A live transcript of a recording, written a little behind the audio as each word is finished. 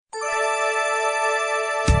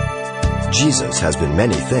Jesus has been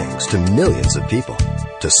many things to millions of people.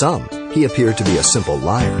 To some, he appeared to be a simple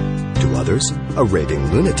liar. To others, a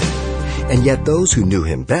raving lunatic. And yet those who knew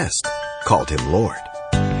him best called him Lord.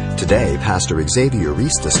 Today, Pastor Xavier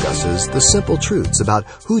Reese discusses the simple truths about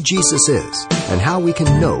who Jesus is and how we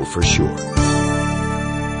can know for sure.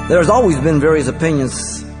 There's always been various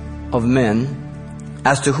opinions of men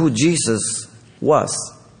as to who Jesus was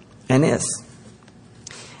and is.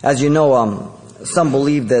 As you know, some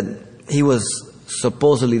believe that he was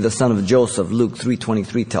supposedly the son of Joseph. Luke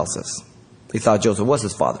 3:23 tells us. They thought Joseph was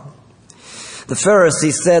his father. The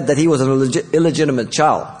Pharisees said that he was an illegitimate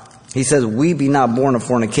child. He says, "We be not born of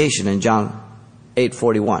fornication," in John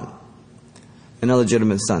 8:41. An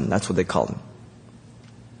illegitimate son, that's what they called him.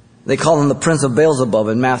 They called him the prince of Beelzebub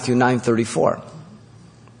in Matthew 9:34.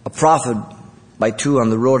 A prophet by two on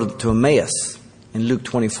the road to Emmaus in Luke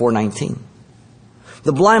 24:19.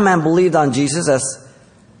 The blind man believed on Jesus as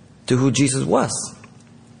to who Jesus was.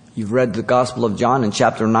 You've read the Gospel of John in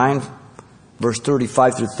chapter 9, verse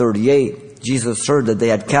 35 through 38. Jesus heard that they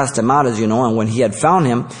had cast him out, as you know, and when he had found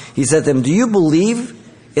him, he said to them, "Do you believe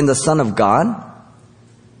in the Son of God?"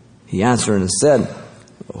 He answered and said,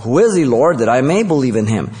 "Who is he, Lord, that I may believe in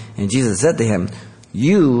him?" And Jesus said to him,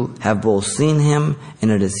 "You have both seen him,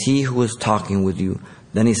 and it is he who is talking with you."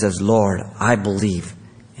 Then he says, "Lord, I believe."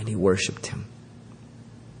 And he worshipped him.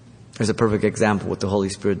 There's a perfect example of what the Holy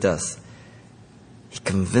Spirit does. He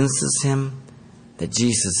convinces him that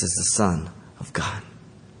Jesus is the Son of God.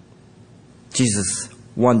 Jesus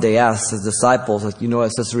one day asked his disciples, like you know,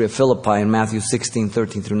 at Caesarea Philippi in Matthew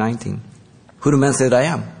 16:13 through 19, "Who do men say that I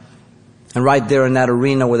am?" And right there in that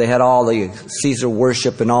arena where they had all the Caesar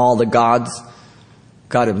worship and all the gods,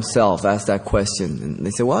 God himself asked that question. And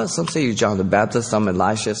they said, "Well, some say you're John the Baptist, some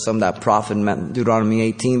Elisha, some that prophet," Deuteronomy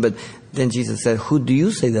 18. But then Jesus said, "Who do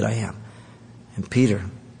you say that I am?" And Peter,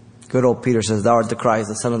 good old Peter, says, "Thou art the Christ,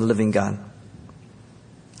 the Son of the living God."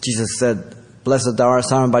 Jesus said, "Blessed thou art,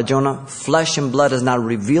 Simon Bar-Jonah, flesh and blood has not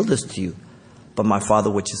revealed this to you, but my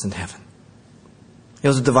Father which is in heaven." It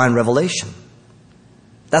was a divine revelation.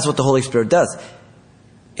 That's what the Holy Spirit does.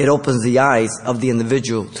 It opens the eyes of the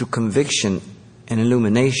individual through conviction and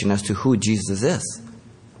illumination as to who Jesus is.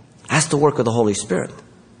 That's the work of the Holy Spirit.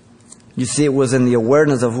 You see, it was in the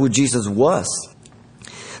awareness of who Jesus was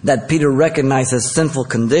that Peter recognized his sinful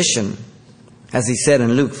condition. As he said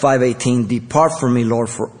in Luke 5:18, "Depart from me, Lord,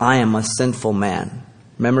 for I am a sinful man."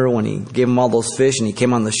 Remember when he gave him all those fish and he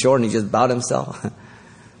came on the shore and he just bowed himself?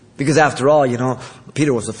 Because after all, you know,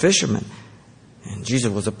 Peter was a fisherman and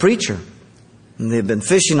Jesus was a preacher. And they'd been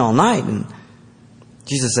fishing all night. And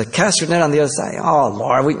Jesus said, "Cast your net on the other side." "Oh,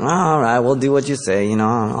 Lord, all right, we'll do what you say. You know,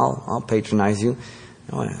 I'll patronize you."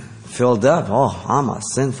 Filled up. "Oh, I'm a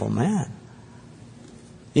sinful man."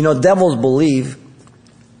 You know, devils believe.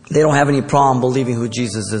 They don't have any problem believing who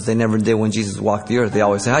Jesus is. They never did when Jesus walked the earth. They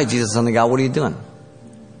always say, "Hi, Jesus, Son of God, what are you doing?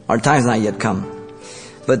 Our time's not yet come."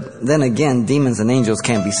 But then again, demons and angels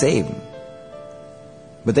can't be saved.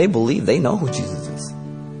 But they believe, they know who Jesus is.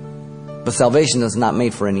 But salvation is not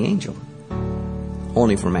made for any angel,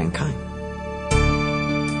 only for mankind.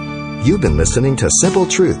 You've been listening to Simple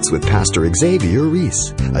Truths with Pastor Xavier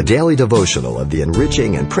Reese, a daily devotional of the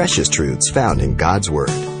enriching and precious truths found in God's Word.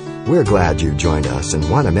 We're glad you've joined us and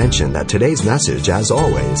want to mention that today's message, as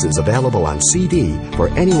always, is available on CD for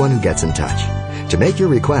anyone who gets in touch. To make your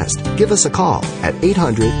request, give us a call at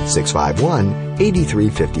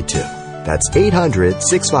 800-651-8352. That's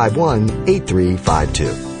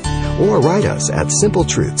 800-651-8352. Or write us at Simple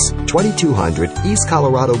Truths, 2200 East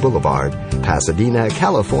Colorado Boulevard, Pasadena,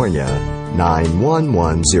 California,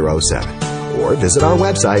 91107. Or visit our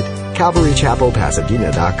website,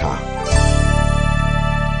 CalvaryChapelPasadena.com.